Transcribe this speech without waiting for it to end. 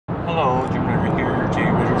Hello, Jim Ritter here,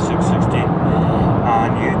 JRitter660 on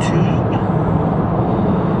YouTube.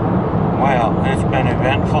 Well, it's been an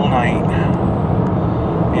eventful night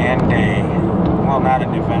and day. Well, not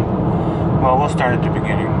an event. Well, we'll start at the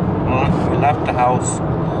beginning. We left the house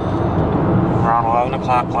around 11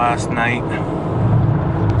 o'clock last night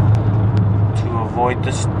to avoid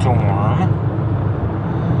the storm.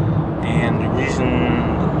 And the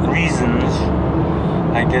reasons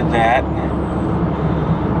I did that,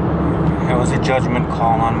 it was a judgment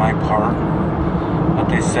call on my part, but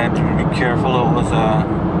they said to be careful. It was a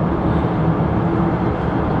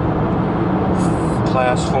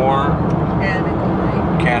class 4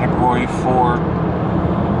 category 4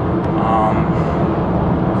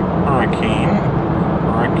 hurricane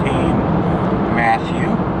Matthew,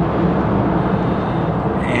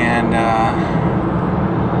 and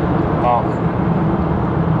about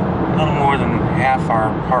a little more than half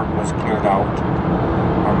our park was cleared out,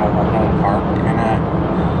 our mobile home park, and I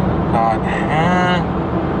thought,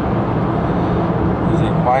 is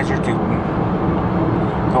it wiser to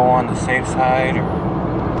go on the safe side or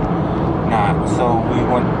not? So we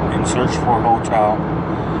went in search for a hotel.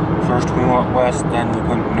 First we went west, then we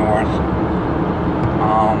went north.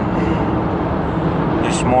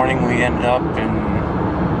 This morning we ended up in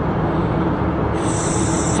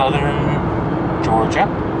southern Georgia.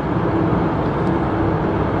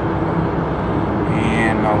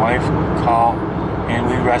 My wife called, and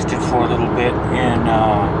we rested for a little bit in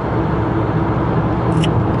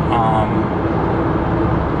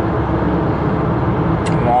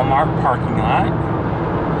Walmart parking lot,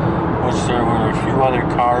 which there were a few other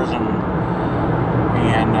cars and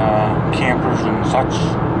campers and such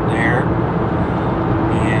there,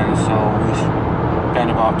 and so we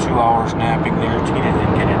spent about 2 hours napping there. Tina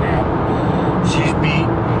didn't get a nap. She's beat.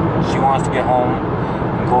 She wants to get home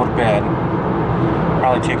and go to bed.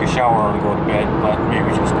 Probably take a shower and go to bed, but maybe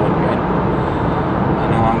just go to bed. I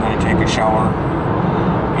know I'm going to take a shower.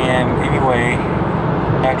 And anyway,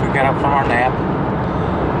 after we got up from our nap,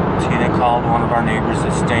 Tina called one of our neighbors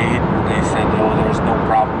that stayed, and they said, oh, there's no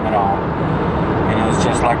problem at all. And it was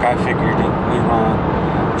just like I figured it. We were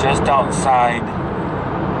just outside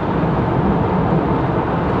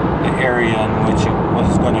the area in which it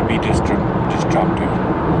was going to be destructive.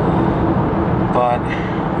 But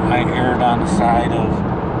I erred on the side of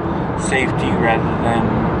safety rather than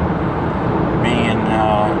being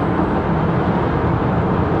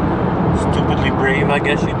stupidly brave, I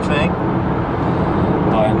guess you'd say.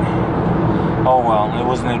 But oh well,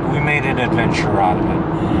 we made an adventure out of it.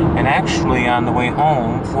 And actually, on the way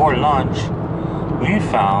home for lunch, we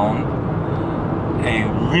found a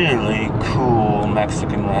really cool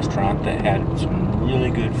Mexican restaurant that had some really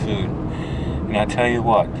good food. And I tell you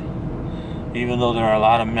what, even though there are a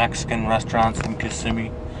lot of Mexican restaurants in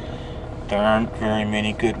Kissimmee, there aren't very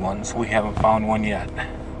many good ones. We haven't found one yet.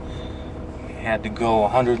 We had to go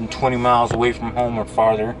 120 miles away from home or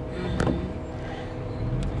farther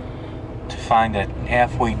to find a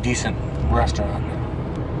halfway decent restaurant.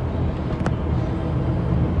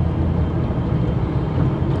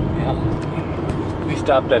 Yeah. We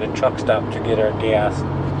stopped at a truck stop to get our gas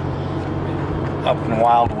up in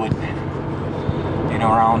Wildwood,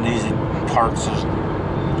 around these parts of.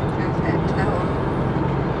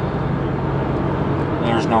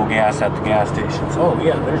 There's no gas at the gas stations. Oh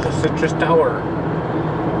yeah, there's a citrus tower.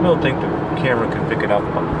 I don't think the camera can pick it up,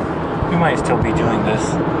 but we might still be doing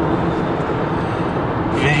this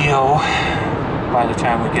video by the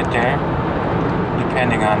time we get there,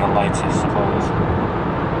 depending on the lights, I suppose.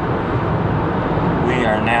 We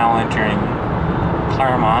are now entering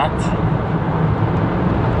Claremont.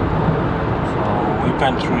 We've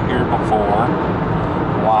been through here before, a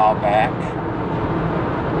while back.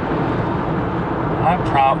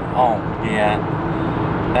 Oh, yeah.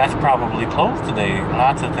 That's probably closed today.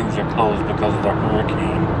 Lots of things are closed because of the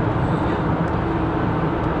hurricane.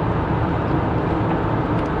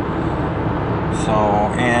 So,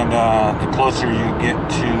 and the closer you get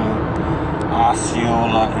to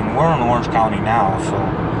Osceola, and we're in Orange County now, so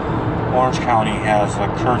Orange County has a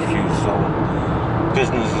curfew, so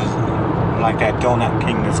businesses like that Donut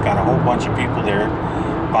King that's got a whole bunch of people there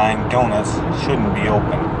buying donuts shouldn't be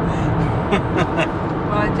open.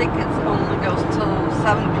 Well, I think it only goes till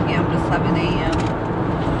 7 p.m. to 7 a.m.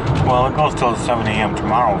 Well, it goes till 7 a.m.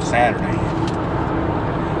 tomorrow, Saturday.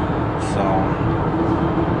 So,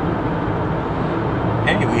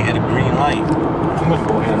 hey, we hit a green light. I'm going to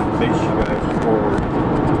go ahead and face you guys forward.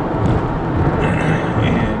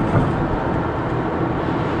 And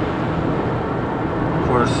of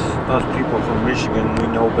course, us people from Michigan, we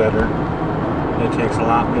know better. It takes a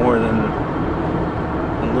lot more than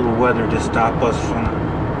little weather to stop us from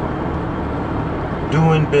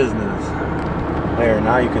doing business. There,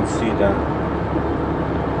 now you can see the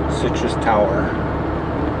Citrus Tower.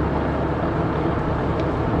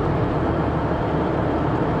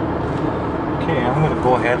 Okay, I'm gonna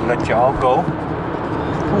go ahead and let you all go.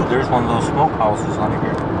 Oh, there's one of those smokehouses on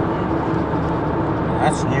here.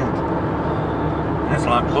 That's new. That's a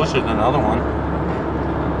lot closer than the other one.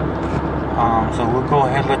 So we'll go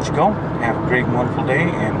ahead and let you go. Have a great and wonderful day,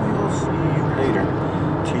 and we will see you later.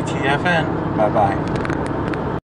 TTFN. Bye-bye.